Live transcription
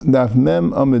Daf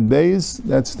Mem Amud Beis,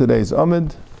 that's today's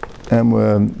Amud, and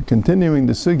we're continuing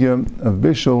the sugya of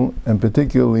Bishul, and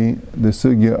particularly the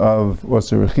sugya of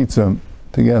Sorscher Rechitza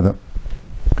together.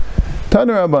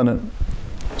 Tana Rabbanan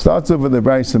starts over the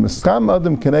Brayso. Mescham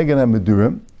Adam Kenegen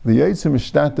HaMedura v'Yotzei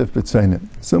Mishtatef B'Tzeinim.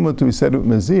 Similar to we said with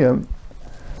Mezia,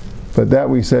 but that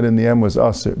we said in the end was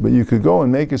Aser. But you could go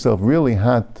and make yourself really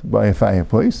hot by a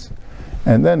fireplace,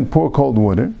 and then pour cold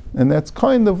water, and that's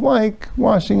kind of like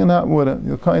washing in hot water.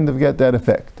 You'll kind of get that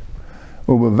effect.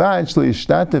 But you're not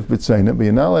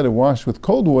allowed to wash with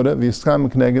cold water because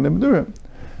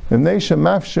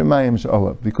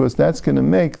that's going to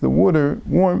make the water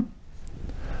warm.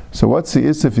 So what's the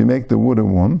issue if you make the water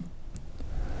warm?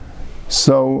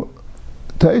 So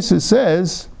Taisa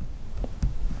says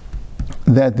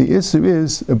that the issue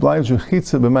is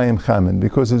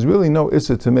because there's really no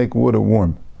issue to make water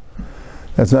warm.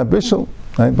 That's not bishul,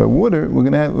 right? By water, we'll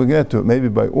get to it. Maybe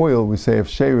by oil, we say if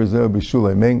sheir is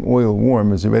bishul, making oil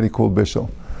warm is already called bishul.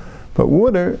 But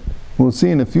water, we'll see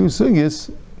in a few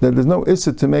sugyas that there's no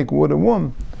issur to make water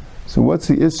warm. So what's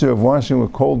the issur of washing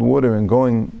with cold water and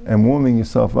going and warming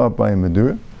yourself up by a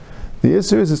medura? The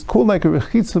issur is it's called like a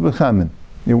rechitza b'chamin.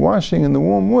 You're washing in the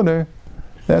warm water.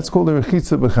 That's called a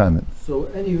rechitza b'chamin. So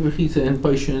any rechitza in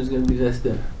Paishan is going to be less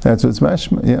than. That's what's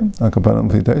mashma. Yeah,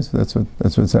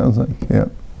 that's what it sounds like. Yeah.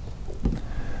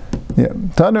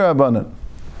 Tana Rabbanan.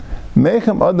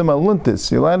 Mechem adam aluntis.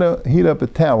 You're allowed to heat up a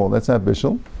towel. That's not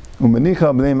bishul.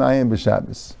 Umenicha b'nei ma'ayim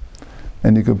b'Shabbos.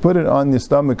 And you could put it on your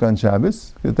stomach on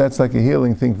Shabbos, because that's like a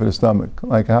healing thing for the stomach,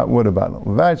 like a hot water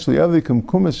bottle. Actually, avikum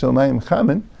kumas shel ma'ayim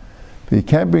chamin. But you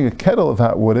can't bring a kettle of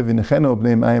hot water v'necheno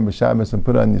b'nei ma'ayim b'Shabbos and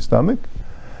put it on your stomach.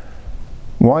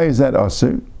 Why is that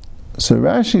asur? So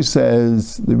Rashi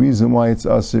says the reason why it's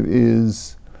asur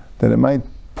is that it might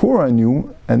pour on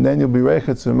you, and then you'll be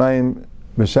rechetz v'mayim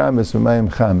b'Shabbos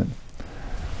v'mayim chamin,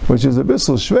 which is a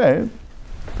bissel shver,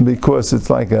 because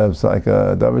it's like a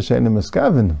davar she'eino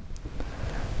miskaven,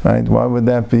 right? Why would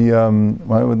that be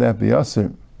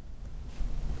asur?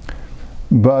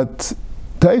 But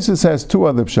Taisus has two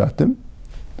other pshatim.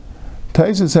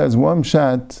 Taisus has one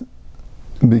pshat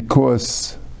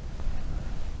because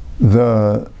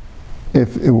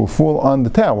if it will fall on the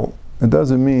towel, it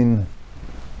doesn't mean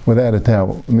without a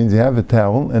towel. It means you have a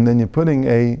towel and then you're putting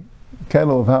a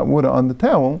kettle of hot water on the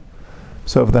towel.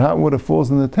 So if the hot water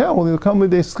falls in the towel, you'll come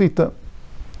with a schita.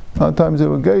 Sometimes they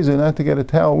were geyser not to get a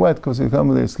towel wet because you'll come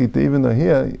with a schita, even though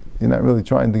here you're not really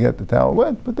trying to get the towel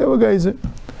wet, but they were geyser.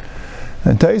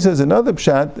 And Tay says another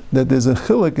pshat that there's a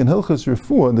chilik in Hilchas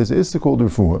Refuah, there's an issur called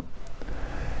Refuah.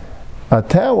 A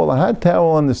hot towel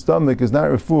on the stomach is not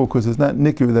refuah because it's not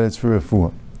nikkur that it's for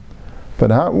refuah.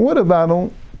 But a hot water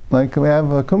bottle, like we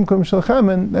have a kumkum shel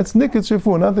chamin, that's nikkur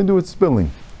refuah, nothing to do with spilling.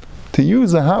 To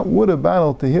use a hot water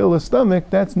bottle to heal the stomach,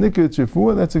 that's nikkur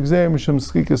refuah, that's exer mishum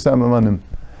schika samamanim,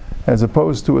 as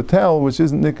opposed to a towel which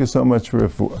isn't nikkur so much for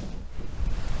refuah.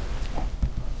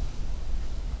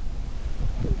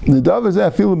 The davar is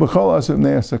afilu b'chol asur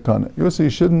b'nei sakana. You also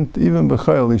shouldn't, even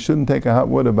b'chol, you shouldn't take a hot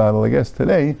water bottle. I guess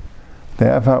today they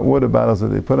have hot water bottles that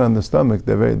they put on the stomach.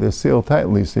 They're sealed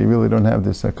tightly, so you really don't have the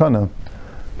sakana.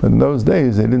 But in those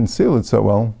days, they didn't seal it so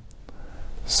well.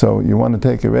 So you want to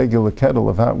take a regular kettle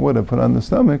of hot water, put on the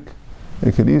stomach.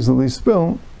 It could easily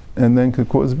spill, and then could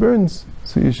cause burns.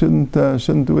 So you shouldn't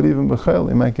do it even b'chayil.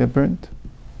 You might get burnt.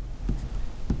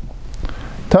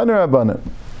 Tana Rabbanan.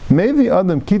 Maybe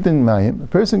Adam kitin mayim. A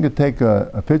person could take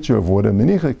a pitcher of water,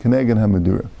 menicha kenegen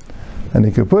hamadura, and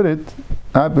he could put it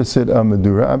opposite a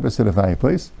medura, opposite a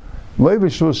fireplace. Lo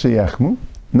b'shul sheyachmu,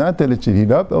 not that it should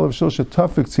heat up, but b'shul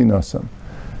shetafik tzinasam,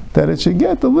 that it should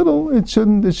get a little. It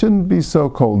shouldn't be so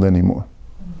cold anymore.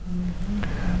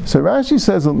 So Rashi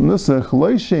says nusach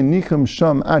lo sheinicham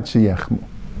sham ad sheyachmu.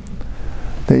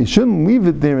 They shouldn't leave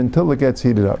it there until it gets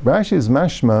heated up. Rashi is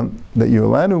mashma that you're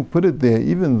allowed to put it there,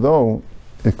 even though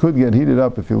it could get heated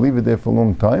up if you leave it there for a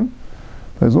long time.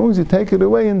 But as long as you take it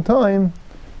away in time,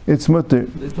 it's mutter.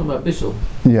 They're talking about bishul.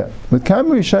 Yeah. But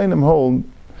Kamri Shainim hold,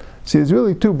 see, there's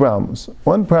really two problems.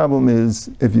 One problem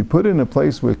is, if you put it in a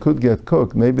place where it could get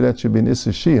cooked, maybe that should be an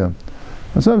issur shia.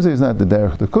 But some say it's not the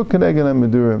derech. The cook kenegen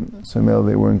medura, so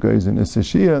they weren't going in issur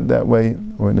shia that way,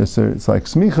 or in issur, it's like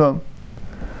smicha.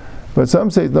 But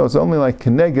some say, no, it's only like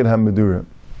keneged hamadura,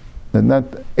 and not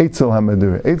eitzel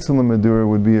hamadura. Eitzel hamadura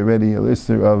would be already an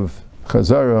issur of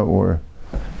chazara or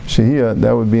shehiyah,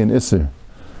 that would be an issur.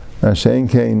 Shein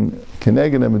kain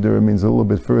keneged hamadura means a little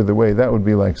bit further away, that would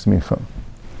be like smicha.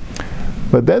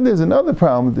 But then there's another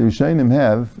problem that the Rishonim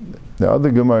have, the other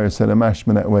Gemara said a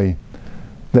mashman that way,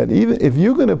 that even if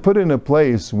you're going to put it in a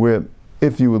place where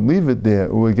if you would leave it there,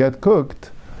 it would get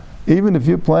cooked, even if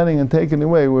you're planning on taking it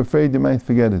away, we're afraid you might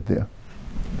forget it there.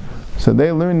 So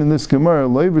they learn in this Gemara,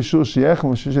 Rashi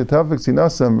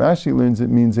learns it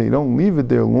means that you don't leave it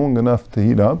there long enough to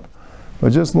heat up,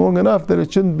 but just long enough that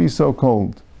it shouldn't be so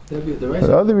cold. But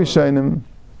other Rishonim,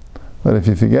 but if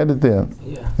you forget it there,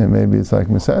 and maybe it's like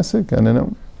Masasik, I don't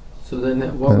know. So then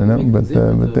that I don't know, but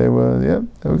they were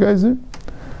guys. So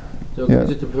is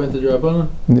it to prevent the Rabbanon?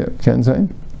 Yeah, Ken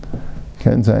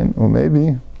Zain, or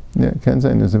maybe, Ken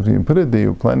Zain is if you put it there,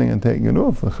 you're planning on taking it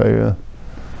off. L'chayra,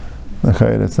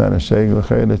 that's not a sheikh.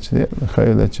 L'chayra,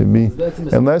 that should be.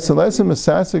 Unless a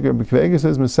Masasik or Bekvega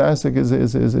says Masasik is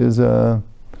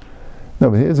no,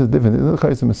 but here's a difference.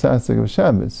 It's a Masasik of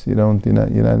Shabbos. You're not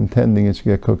intending it should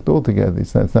get cooked all together.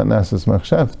 It's not Nasas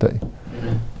Machshavtei.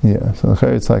 Yeah, so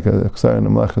it's like a Ksar and a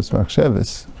Mlachas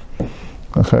Machshevis.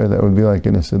 That would be like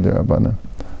in a Siddur Rabbana.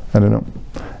 I don't know.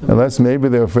 Unless maybe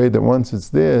they're afraid that once it's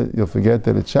there, you'll forget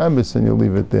that it's Shabbos and you'll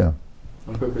leave it there.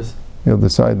 On purpose. You'll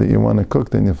decide that you want to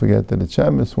cook, then you'll forget that it's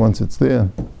Shabbos once it's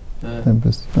there. I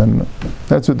don't know.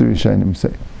 That's what the Rishonim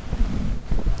say.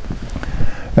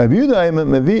 A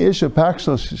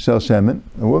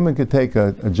woman could take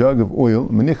a jug of oil,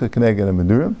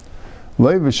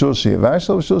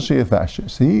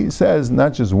 so he says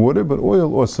not just water but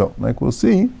oil also. Like we'll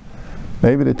see,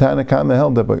 maybe the Tana Kama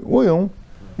held that by oil,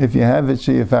 if you have it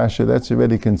sheyafasha, that's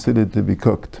already considered to be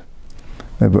cooked.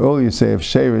 And by oil you say if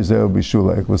sheir is there bishul,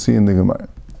 like we'll see in the Gemara.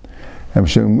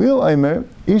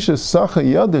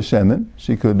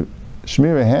 She could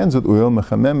smear her hands with oil, and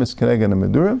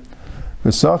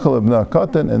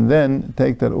then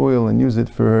take that oil and use it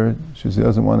for her. She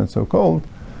doesn't want it so cold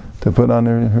to put on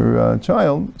her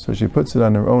child, so she puts it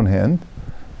on her own hand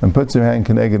and puts her hand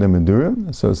keneged a medura,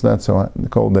 so it's not so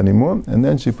cold anymore, and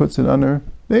then she puts it on her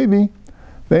baby,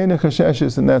 and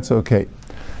that's okay.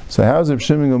 So how's Reb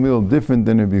Shimon Gamliel different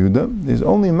than Rabbi Yehuda? There's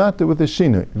only matter with the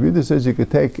shinui. Rabbi Yehuda says you could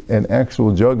take an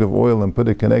actual jug of oil and put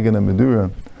it keneged a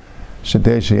medura,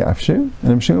 shetei sheyafshir, and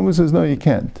Reb Shimon Gamliel says no, you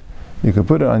can't. You could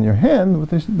put it on your hand with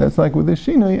that's like with the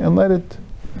shinui, and let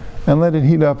it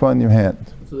heat up on your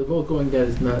hand. So they're both going that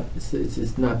it's not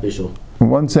bishul.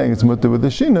 One saying it's mutter with a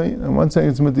shinui, and one saying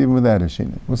it's mutter even without a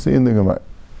shinui. We'll see in the Gemara.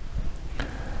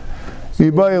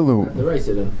 Yibayalu. The rice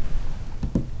then.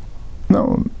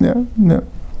 No,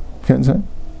 can't say.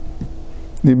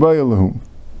 Yibayalu.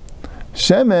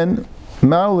 Shemen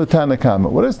ma'ul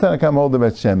Tanakama. What does Tanakama hold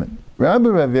about shemen? Rabbi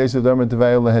Rav Yosef Damar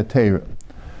Tevayel Hetera.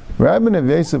 Rabbi and Rav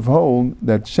Yosef hold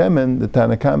that shemen, the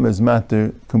Tanakama, is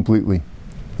matter completely,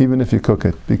 even if you cook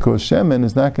it, because shemen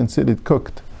is not considered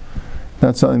cooked.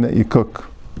 Not something that you cook.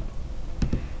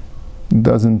 It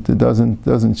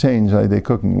doesn't change how they're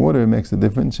cooking water. It makes a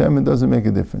difference. Shemen doesn't make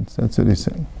a difference. That's what he's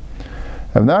saying.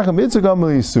 Even if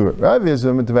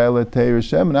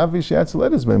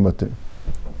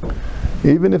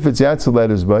it's yatzel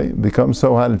letters by, it becomes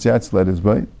so hot it's yatzel letters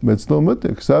by, but it's still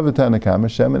mutter.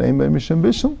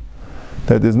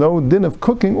 That there's no din of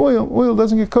cooking oil. Oil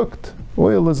doesn't get cooked.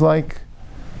 Oil is like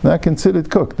not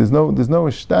considered cooked. There's no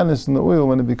ishtanis in the oil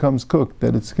when it becomes cooked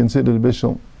that it's considered a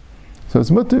bishul. So it's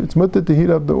mutter. It's mutter to heat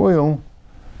up the oil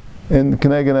in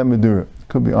keneged medura.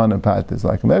 Could be on a pot. It's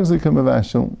like mevzik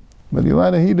mevashel, but you're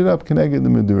allowed to heat it up keneged the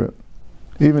medura,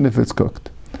 even if it's cooked.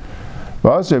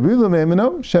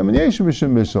 Shemen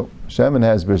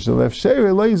has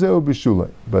bishul,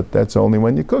 but that's only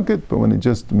when you cook it. But when you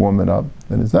just warm it up,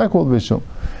 then it's not called bishul.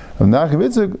 And that's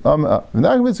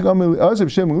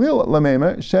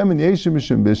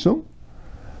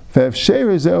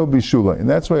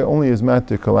why it only is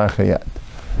matter kalachayat.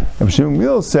 Rabbi Shimon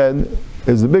Gamliel said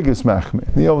is the biggest machmir.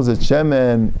 He always said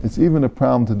shemen. It's even a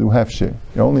problem to do hefsher.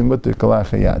 You're only matter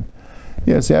kalachayat.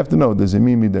 Yes, you have to know, does it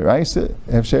mean midaraisa?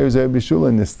 Hefsher is bishul,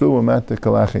 and there's still a matter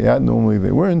kalachayat. Normally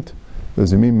they weren't.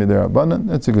 Does it mean midarabanan?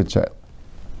 That's a good child.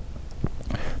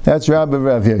 That's Rabbi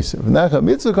Rav Yosef. Nacham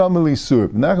Yitzchak Amali Sur.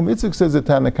 Nacham Yitzchak says that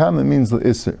Tanakama means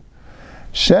l'isser.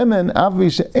 Shemen avvi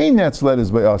she'ein yatz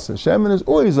letters by asa. Shemen is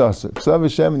always asa. Ksav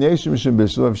shemen yeshim mishim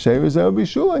bishul. Hefsher is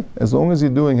bishulay. As long as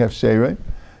you're doing hefsher,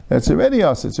 that's already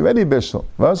asa. It's already bishul.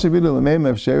 V'asher b'idul l'meim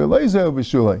hefsher leizer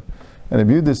bishulay. And the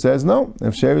Yehuda says no.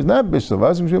 Hefsher is not bishul.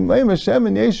 V'asher b'idul l'meim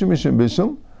shemen yeshim mishim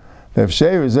bishul.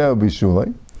 Hefsher is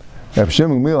bishulay. Rav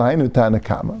Shimon Gamliel hainu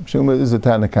Tanakama. Shimon Gamliel is a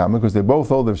Tanakama because they both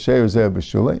hold of Sheir Zer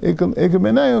B'Shulei.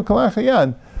 Ikabenayu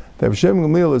Kalachayad. Rav Shimon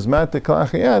Gamliel is Mata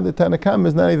Kalachayad. The Tanakama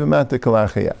is not even Mata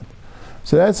Kalachayad.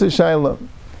 So that's a Shaila.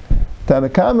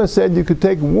 Tanakama said you could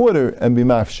take water and be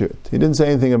mafshit. He didn't say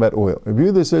anything about oil. Rabbi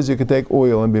Yehuda says you could take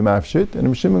oil and be mafshit, and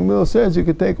Rav Shimon Gamliel says you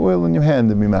could take oil in your hand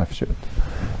and be mafshit.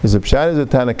 There's a pshat is a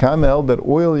Tanakama held that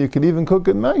oil you could even cook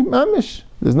it mamish.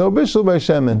 There's no bishul by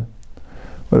shemen.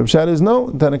 But the pshat is no,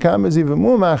 Tanakama is even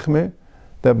more machmir,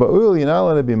 that ba'ul you're not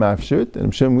allowed to be mafshut,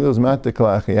 and Mshem wheels matta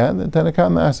kalachiyat, and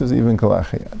Tanakama asks even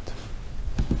kalachiyat.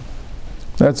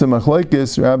 That's a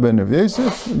machlokes Rabbi and Rav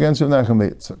Yosef against Rav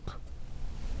Nachman Yitzchak.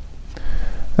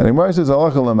 And the Gemara says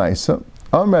halacha l'maisa.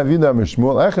 Am Rav Yudah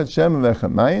Mishmuel echad shem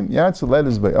v'echad mayim yatz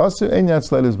letters by aser and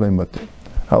yatz letters by mutter.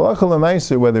 Halacha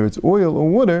l'maisa, whether it's oil or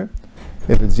water,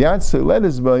 if it's yatz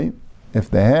letters by, if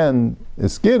the hand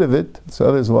is scared of it,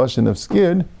 so there's a lashon of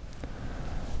scared.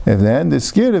 If the hand is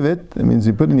scared of it, that means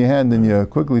you put it in your hand and you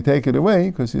quickly take it away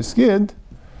because you're scared.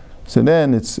 So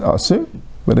then it's aser.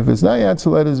 But if it's not yatz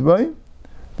letters by,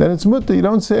 then it's mutter. You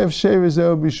don't say if sheir is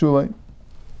or bishulay.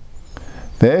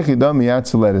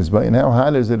 And how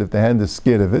hard is it if the hand is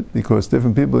scared of it? Because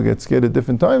different people get scared at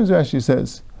different times, Rashi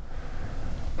says.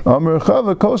 If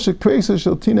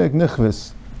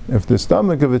the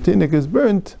stomach of a tinnik is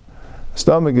burnt, the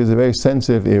stomach is a very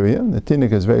sensitive area, the tinnik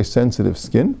has very sensitive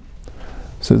skin.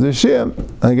 So the shir,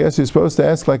 I guess you're supposed to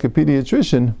ask like a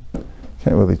pediatrician.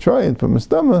 Can't really try it, but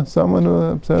Mustama, someone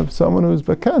who's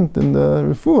bakant in the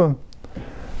refuah,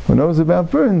 who knows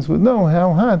about burns, would know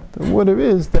how hot the water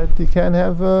is that you can't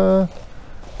have, that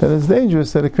it's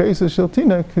dangerous, that a kreisa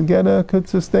sheltina could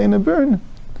sustain a burn.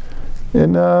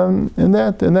 In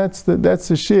that, and that's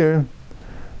the shear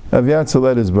of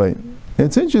Yatzalet Bayit.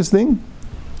 It's interesting,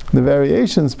 the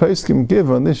variations Paiskim give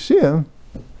on this shear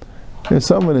is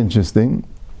somewhat interesting.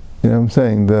 You know what I'm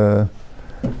saying? The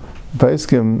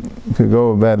Paiskim could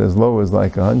go about as low as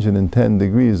like 110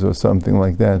 degrees or something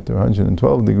like that, or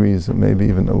 112 degrees, or maybe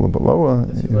even a little bit lower.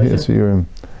 Yes, you're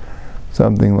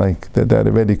something like that. That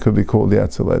already could be called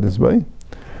Yatzalet Bayit.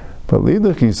 But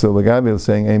Lidach, so Lagabi is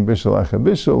saying Ein Bishul Acha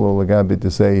Bishul, or Lagabi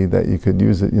to say that you could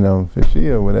use it, for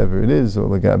Shia, or whatever it is, or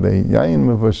Lagabi Yayin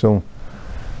Mevushal.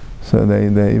 So they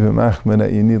even machmer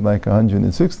that you need like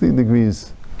 160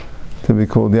 degrees to be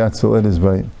called Yatzalet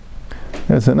Bayit.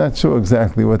 Yes, I'm not sure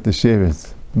exactly what the shear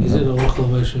is. Is it a Lachal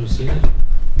Meshim?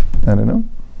 I don't know.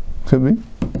 Could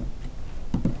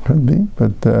be,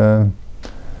 but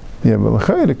yeah, but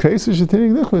l'chayr the case is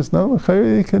shetinik dichus. No,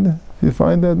 l'chayr you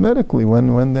find that medically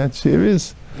when that shear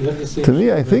is. To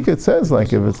me, I think it says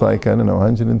like if it's like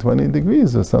 120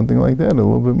 degrees or something like that, a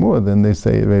little bit more, then they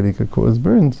say it really could cause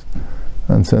burns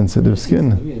on sensitive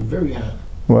skin. Very hot.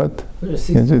 What? It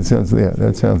sounds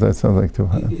that sounds like too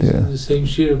hot. Is it the same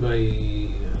shear by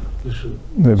Bishul?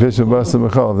 The Bishul Basa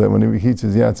Mechal, that when he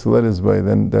teaches Yatzalet by,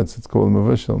 then it's called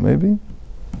Mevushal, maybe?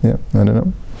 Yeah, I don't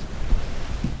know.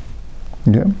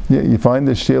 Yeah, you find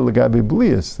the shear Lagabi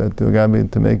Blias, that Lagabi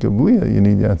to make a Blia, you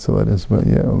need Yatzalet by,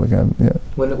 Lagabi,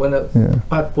 When a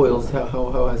pot boils,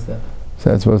 how is that?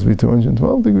 So that's supposed to be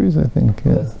 212 degrees, I think.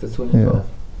 Yeah. That's 212.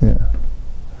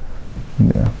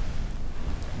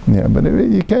 Yeah, but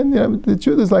you can. The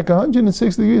truth is like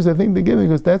 106 degrees. I think they're giving,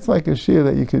 because that's like a shear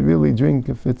that you could really drink.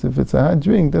 If it's a hot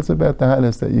drink, that's about the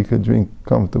hottest that you could drink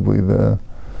comfortably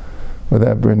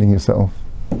without burning yourself.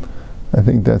 I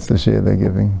think that's the shear they're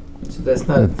giving. So that's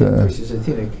not versus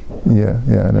ethnic. Yeah,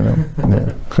 I don't know.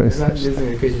 Yeah, it's not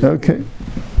using a case. Okay.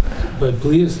 But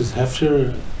Blias is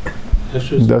Hefsher.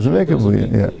 Doesn't make a Blia.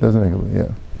 Yeah, doesn't make a Blia.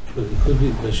 Yeah. But it could be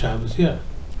by Shabbos. Yeah.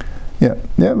 Yeah,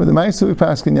 but the Ma'aser we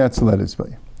pass in Yatzalet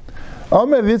by. One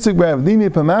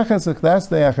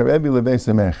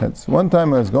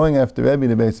time I was going after Rabbi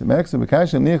to Beis Mechza,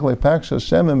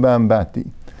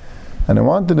 and I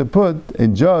wanted to put a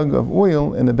jug of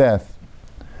oil in the bath.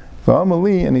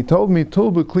 And he told me,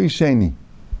 Tulba Kli Sheni.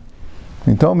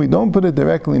 He told me, don't put it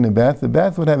directly in the bath. The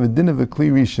bath would have a din of a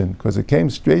Kli Rishon, because it came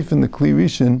straight from the Kli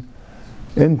Rishon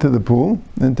into the pool,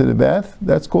 into the bath.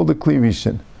 That's called a Kli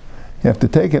Rishon. You have to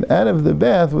take it out of the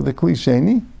bath with a Kli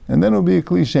Sheni, and then it'll be a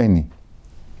Kli Sheni.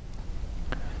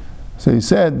 So he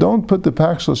said, don't put the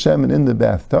Pakshal Shemen in the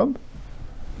bathtub.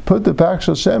 Put the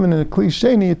Pakshal Shemen in a Kli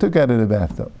Sheni you took out of the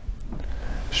bathtub.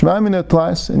 Shema Min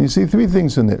Tlas, and you see three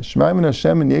things in this. Shema Min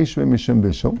Shemen Yeshve Mishum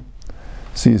Bishul.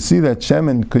 So you see that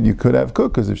Shemen you could have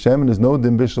cooked, because if Shemen is no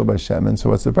din Bishul by Shemen, so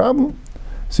what's the problem?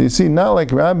 So you see, not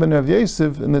like Rabbi and Rav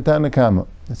Yosef in the Tanakama.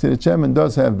 You see that Shemen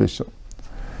does have Bishul.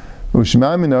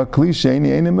 Ushma Mina Kli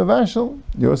Sheni ain't mevashel.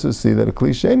 You also see that a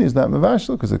Kli Sheni is not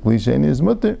mevashel, because a Kli Sheni is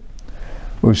mutter.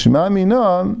 Ushma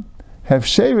Mina have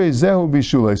Sherei Zehu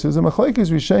Bishulei. So there's a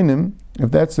machlekes rishonim if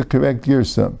that's the correct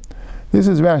girsa. This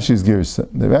is Rashi's girsa.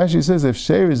 The Rashi says if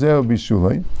Sherei Zehu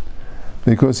Bishulei,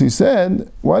 because he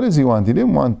said, what does he want? He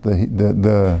didn't want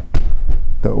the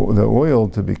oil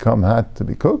to become hot to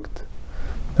be cooked.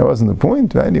 That wasn't the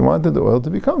point, right? He wanted the oil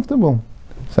to be comfortable.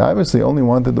 So obviously only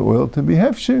wanted the oil to be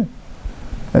hefshir.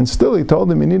 And still he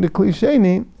told him you need a Kli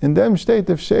Sheni, in dem state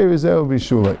if sheir is el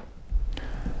bishulei.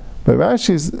 But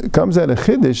Rashi comes at a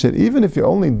chiddush that even if you're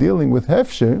only dealing with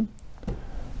hefsher,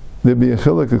 there'd be a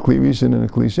chiluk, a kli rishon and a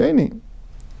kli sheni.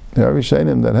 There are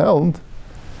rishonim that held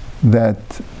that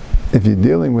if you're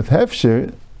dealing with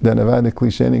hefsher, then avad kli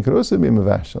sheni could also be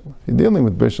mavashal. If you're dealing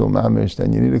with bishul mamish,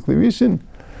 then you need a kli rishon.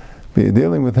 But you're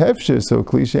dealing with hefsher, so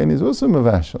kli sheni is also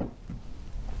mavashal.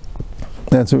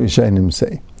 That's what rishonim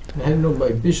say. I hadn't known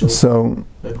by bishul. So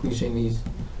that kli sheni is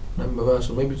not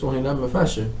mavashal. Maybe it's only not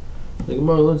mavashal. The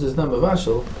Gemara learns it's not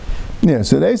mavashal. yeah,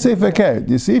 so they say fakir.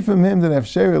 You see from him that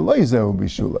hefsher loizahu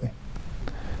bishulei.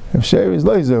 Hefsher is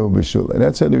loizahu bishulei.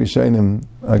 That's how the rishonim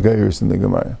are geiros in the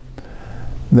Gemara.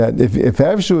 That if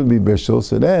hefsher would be bishul,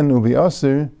 so then it would be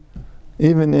aser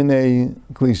even in a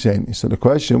kli sheni. So the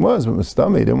question was, but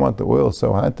Mustami didn't want the oil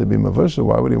so hot to be mavushal.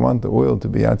 Why would he want the oil to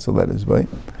be atzalet, right?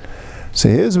 So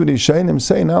here's what Rishonim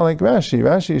say, not like Rashi.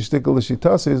 Rashi shtickle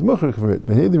l'shitase is muchach for it,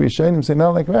 but here the Rishonim say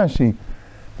not like Rashi.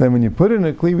 Then when you put in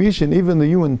a kli rishon, even though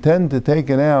you intend to take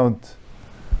it out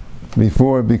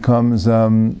before it becomes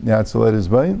yatzalet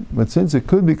izbayin, but since it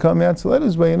could become yatzalet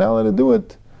izbayin, you're not allowed to do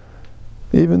it,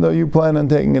 even though you plan on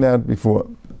taking it out before.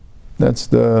 That's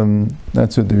what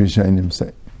the Rishonim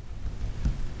say.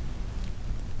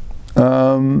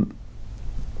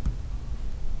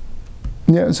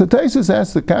 Yeah, so Taisus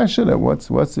asked the kasha that what's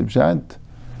the pshat?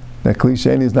 That kli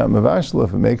sheni is not mavashal.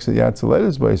 If it makes it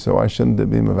yatzalet izbayin, so why shouldn't it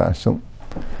be mavashal?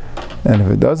 And if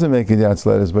it doesn't make it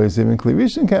yatzalet izbayin, even kli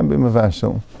rishon can't be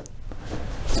mavashal.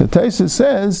 So Taisus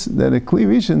says that a kli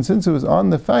rishon, since it was on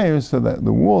the fire, so that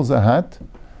the walls are hot,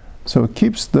 so it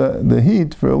keeps the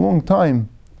heat for a long time.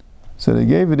 So they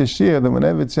gave it a shear that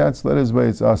whenever it's yatzalet izbayin,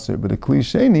 it's aser. But a kli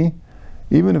sheni,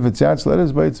 even if it's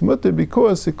yatzalet izbayin, it's mutter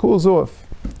because it cools off.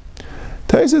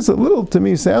 Taisus a little to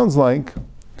me sounds like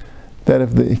that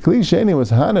if the kli sheni was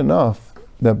hot enough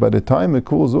that by the time it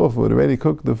cools off, it would already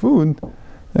cook the food,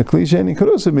 a kli sheni could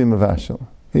also be mavashal.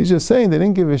 He's just saying they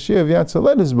didn't give a shear of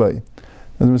yatzalet izbayin.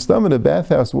 As Mustam, the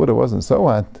bathhouse water wasn't so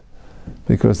hot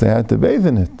because they had to bathe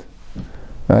in it.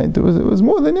 Right? It was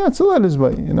more than yatzalet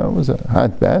izbayin. You know, it was a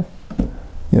hot bath.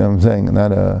 You know what I'm saying?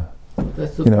 Not a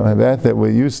a bath that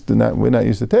we're not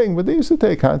used to taking, but they used to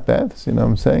take hot baths. You know what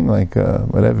I'm saying? Like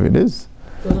whatever it is.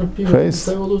 Doesn't people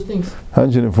say all those things?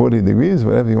 140 degrees,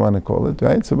 whatever you want to call it,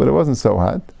 right? So, but it wasn't so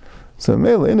hot. So,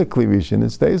 mele in a kli rishon, it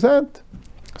stays hot.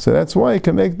 So that's why it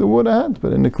can make the water hot.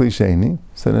 But in the kli sheni,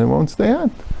 so then it won't stay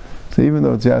hot. So even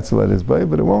though it's yatzalet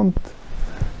izbayin, but it won't.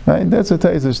 Right? That's what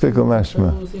Taisus shtickle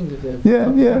mashma. Yeah.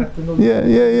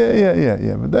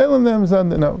 But Dailam them is on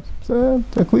the nose. So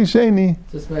the kli sheni.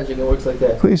 Just magic, it works like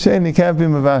that. Kli sheni can't be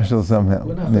mavashal somehow.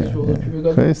 We're not I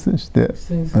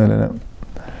don't know.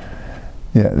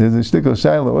 Yeah, there's a shtickle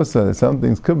shaila also that some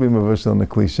things could be mavashal in the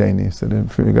kli sheni. So the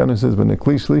Firiganus says, but in the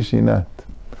kli shlishi not.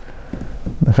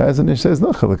 The Chazanish says, no,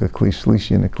 like a kli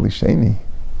shlishi and a kli sheni.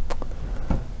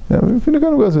 Now, if you're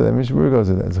going to go with that, Mishnah goes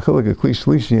with that. It's a kli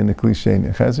shlishi and a kli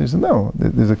sheni. Chazanish says, no,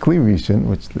 there's a kli rishon,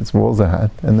 which its walls are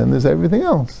hot, and then there's everything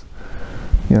else.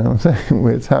 You know what I'm saying?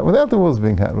 Where it's hot without the walls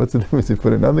being hot. What's the difference if you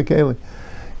put another keli?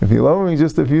 If you're lowering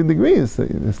just a few degrees, so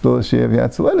there's still a share of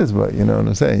yatzalet izbayin. You know what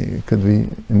I'm saying? It could be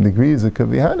in degrees. It could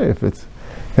be hotter if it's. You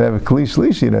could have a kli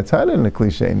shlishi that's hotter than a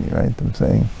kli sheni, right? I'm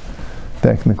saying,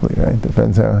 technically, right?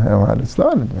 Depends how hot it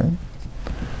started, right?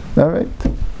 All right.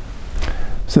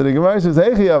 So the Gemara says,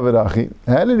 "Eichi averachi."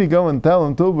 How did he go and tell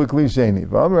him to be kli sheni?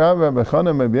 You're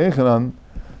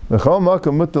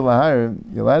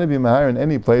allowed to be mahar in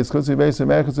any place. Because you're basic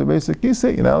mechitz or basic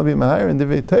kisei. You're allowed to be mahar in the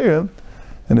veitera.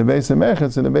 And the basic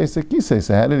mechitz and the basic kisei.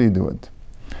 So how did he do it?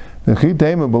 How are you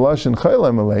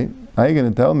going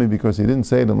to tell me because he didn't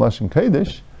say it in lashon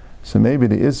kodesh? So maybe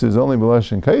the issue is only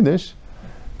b'lashon kodesh.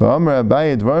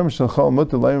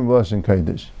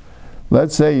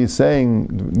 Let's say you're saying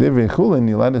divrei chulin,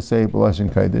 you're allowed to say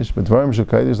b'lashon kodesh, but dvarim shel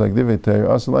kodesh like divrei Torah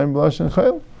also learn b'lashon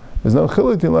chayil. There's no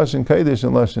chiluk in lashon kodesh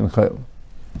and lashon chayil.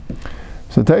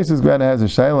 So Taisus Grada has a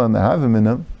shayla on the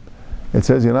havim. It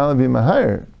says you're not allowed to be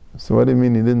mahayir. So what do you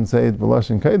mean he didn't say it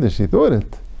b'lashon kodesh? He thought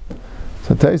it.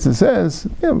 So Taisus says,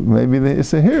 yeah, maybe the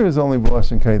issa here is only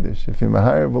b'lashon kodesh. If you're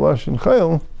mahayir b'lashon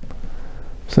chayil,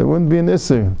 so it wouldn't be an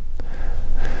issa.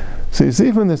 So you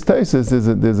see from this Taisus,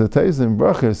 there's a Taisus in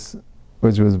Brachas,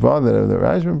 which was bothered, the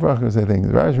Rajman Brachas, I think,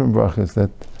 the Rajman Brachas, that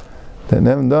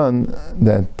never done,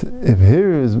 that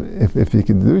if you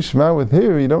can do Shema with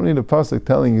here, you don't need a pasuk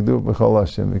telling you do it b'chol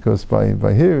Hashem, because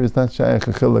by here it's not shaykh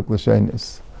a chiluk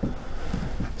l'shaynis.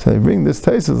 So they bring this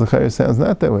Taisus, the Chayr sounds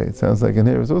not that way. It sounds like in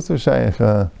here it's also shaykh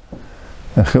a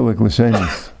chiluk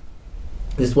l'shaynis.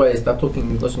 This is why I stopped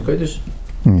talking lashon kodesh.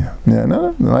 No.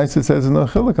 The Maisa says no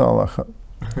chiluk al halacha.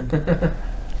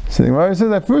 So the Gemara says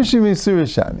that Fushim is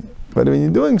Surashani. But when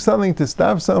you're doing something to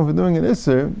stop someone from doing an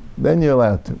Isser, then you're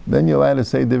allowed to. Then you're allowed to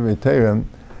say Divrei Torah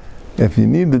if you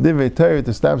need the Divrei Torah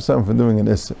to stop someone from doing an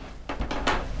Isser.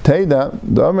 Teida,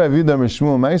 the Amr Rav Yudah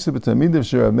Mishmuel Ma'aseh b'Talmidav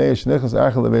shel Rav Meir shenichas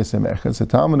achal lebeis hamechas. The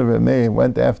Talmud of Rav Meir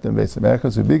went after him beis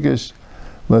hamechas ubigish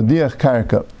ladiach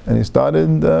karka, and he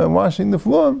started washing the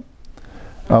floor.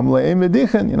 Amleim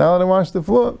medichen, you're not allowed to wash the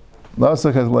floor.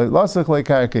 Lasach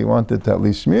lekarka, he wanted to at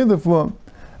least smear the floor.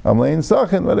 Amlein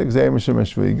sachin, what exam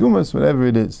shemashvei gumas, whatever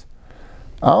it is.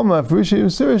 Alma frushi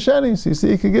yisur shani. So you see,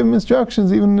 you could give him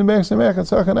instructions even in the beis hamechas.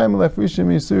 Sachin I'm lefrushim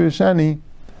yisur shani.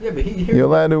 Yeah, but you're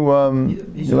allowed to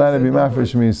be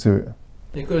mafresh misura.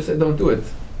 He could have said, "Don't do it."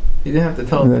 He didn't have to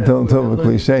tell him. Don't tell the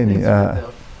klisheni.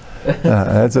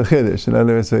 That's a chiddush. In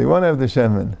other words, so you won't have the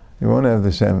shemen. You won't have the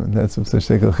shemen. That's what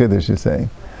such a chiddush you're saying.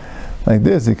 Like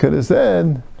this, he could have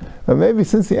said, but maybe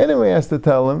since he anyway has to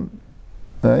tell him,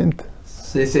 right?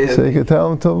 So you could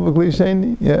tell him tell the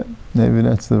klisheni. Yeah, maybe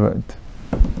that's the word.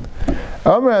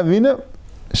 Amar Avina,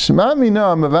 Shema mina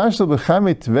amavashel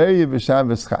b'chamei tverya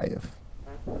b'shabbos chayev.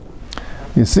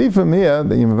 You see from here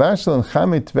that you mavashel and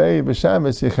chamei tverya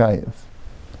b'shabbos yechayev.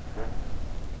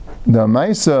 The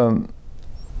Maisa,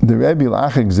 the Rabbi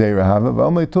lachik zera hava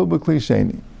v'omei tul b'kli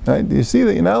sheni. Right? You see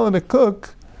that you're not allowed to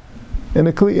cook in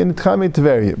chamei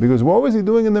tverya, because what was he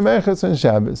doing in the merchas on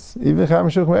Shabbos? Even cham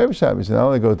shuch me'ev Shabbos, you're not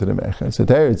allowed to go to the merchas. So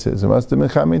there it says it must have been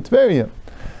chamei tverya.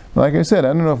 Like I said, I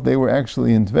don't know if they were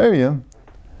actually in Tveria,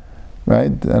 right? I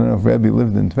don't know if Rabbi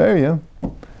lived in Tveria.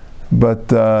 But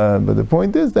the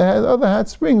point is, they had other hot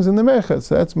springs in the Merchas.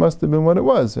 So that must have been what it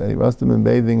was. Right? He must have been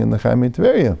bathing in the Chamei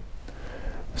Tveria.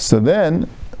 So then,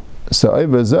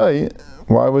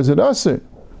 why was it Aser?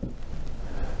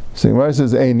 So Gemara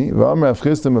says, Eini, V'am Rav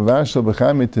Chisda mavashel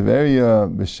b'Chamei Tveria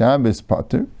b'Shabbos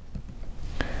pater.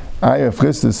 Rav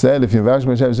Chisda said, if you vash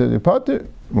b'Shabbos you're pater.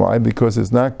 Why? Because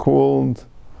it's not called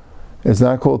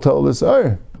Toldos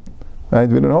Or. Right?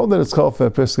 We don't hold that it's called for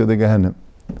Piska de Gehenim.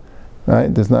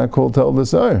 Right? It's not called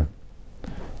Toldos Or.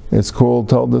 It's called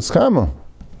Toldos Chama.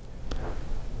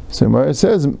 So Gemara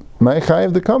says, "My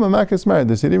chayiv de kama makas mar."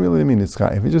 This he didn't really mean it's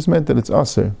chayiv. He just meant that it's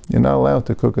aser. You're not allowed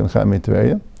to cook in Chamei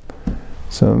Tveria.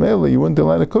 So mainly you wouldn't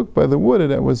allow to cook by the wood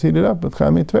that was heated up with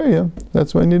Chamei Tveria.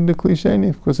 That's why you needed the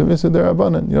klisheni, because of Issa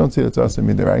derabanan. You don't see it's aser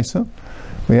midiraisa.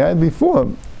 We had before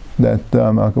that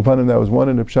Al-Kapanim, that was one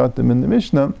of the pshatim in the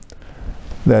Mishnah,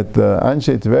 that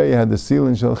Anshe Tveria had the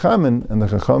sealing shel chamen, and the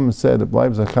Chacham said, it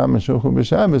bleibs a chamen shulchan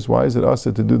b'Shabbos. Why is it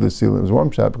also to do the sealing? It was one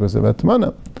pshat because of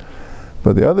atmana.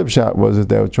 But the other pshat was that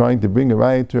they were trying to bring a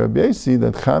right to Rabbi Yossi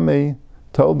that chamei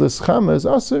told us chama is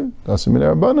aser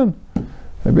midarabanan.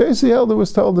 Rabbi Yossi held it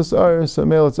was told us so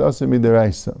male it's aser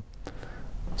midaraisa.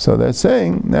 So they're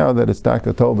saying now that it's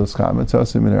taka told us chama, it's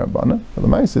aser midarabanan. But the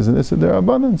mice isn't this a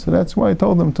derabanan, so that's why I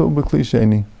told them to b'kli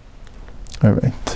sheni. All right.